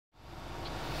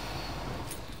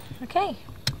Okay,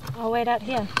 I'll wait out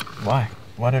here. Why?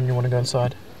 Why don't you want to go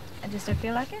inside? I just don't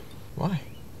feel like it. Why?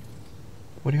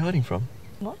 What are you hiding from?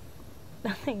 What?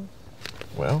 Nothing.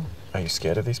 Well, are you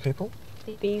scared of these people?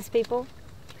 These people?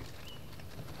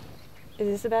 Is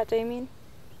this about Damien?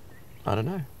 I don't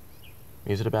know.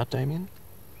 Is it about Damien?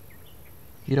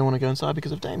 You don't want to go inside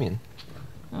because of Damien?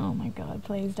 Oh my god,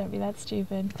 please don't be that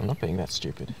stupid. I'm not being that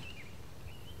stupid.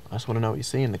 I just want to know what you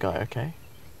see in the guy, okay?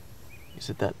 Is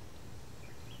it that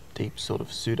deep sort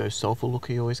of pseudo-soulful look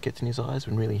he always gets in his eyes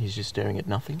when really he's just staring at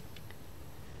nothing?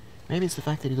 Maybe it's the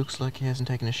fact that he looks like he hasn't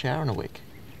taken a shower in a week.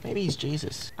 Maybe he's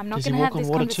Jesus. I'm not going to have this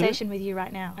conversation with you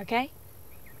right now, okay?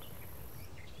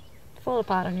 Fall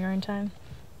apart on your own time.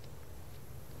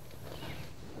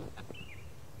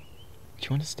 Do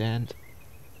you understand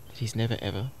that he's never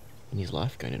ever in his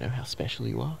life going to know how special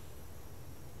you are?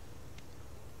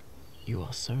 You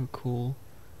are so cool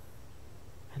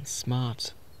and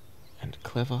smart and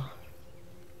clever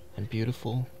and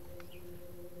beautiful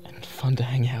and fun to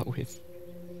hang out with.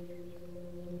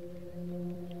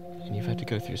 And you've had to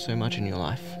go through so much in your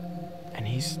life, and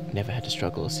he's never had to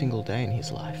struggle a single day in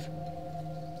his life.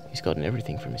 He's gotten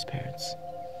everything from his parents.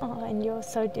 Oh, and you're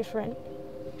so different.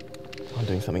 I'm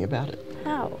doing something about it.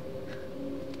 How?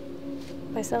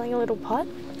 By selling a little pot?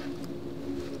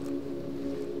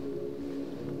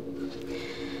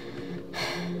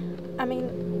 I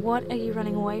mean, what are you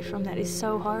running away from that is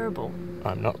so horrible?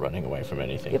 I'm not running away from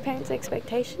anything. Your parents'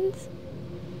 expectations?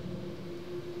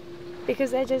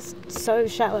 Because they're just so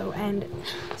shallow and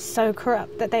so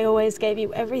corrupt that they always gave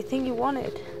you everything you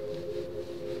wanted.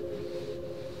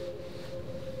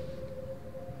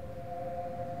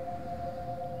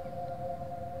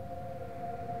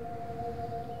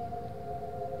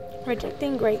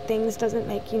 Rejecting great things doesn't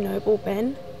make you noble,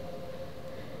 Ben.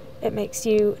 It makes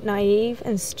you naive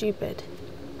and stupid.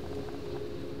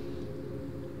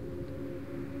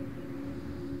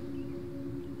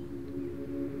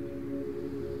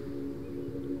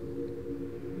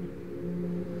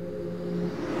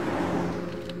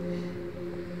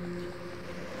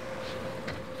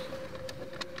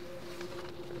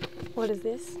 What is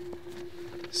this?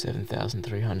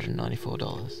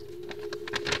 $7,394.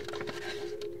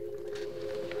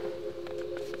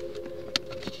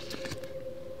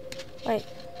 Wait,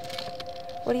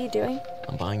 what are you doing?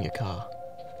 I'm buying your car.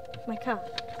 My car?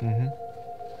 Mm-hmm.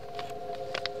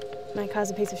 My car's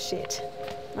a piece of shit.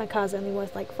 My car's only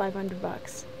worth like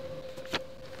 $500.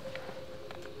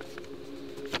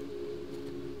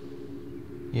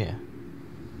 Yeah.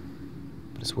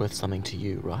 But it's worth something to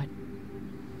you, right?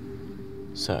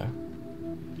 So,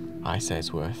 I say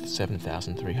it's worth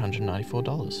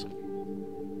 $7,394.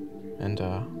 And,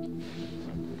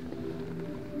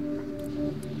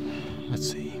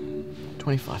 let's see,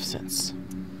 25 cents.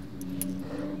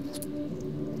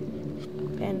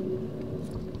 Ben,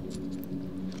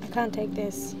 I can't take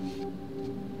this.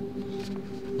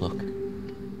 Look,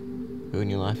 who in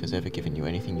your life has ever given you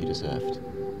anything you deserved?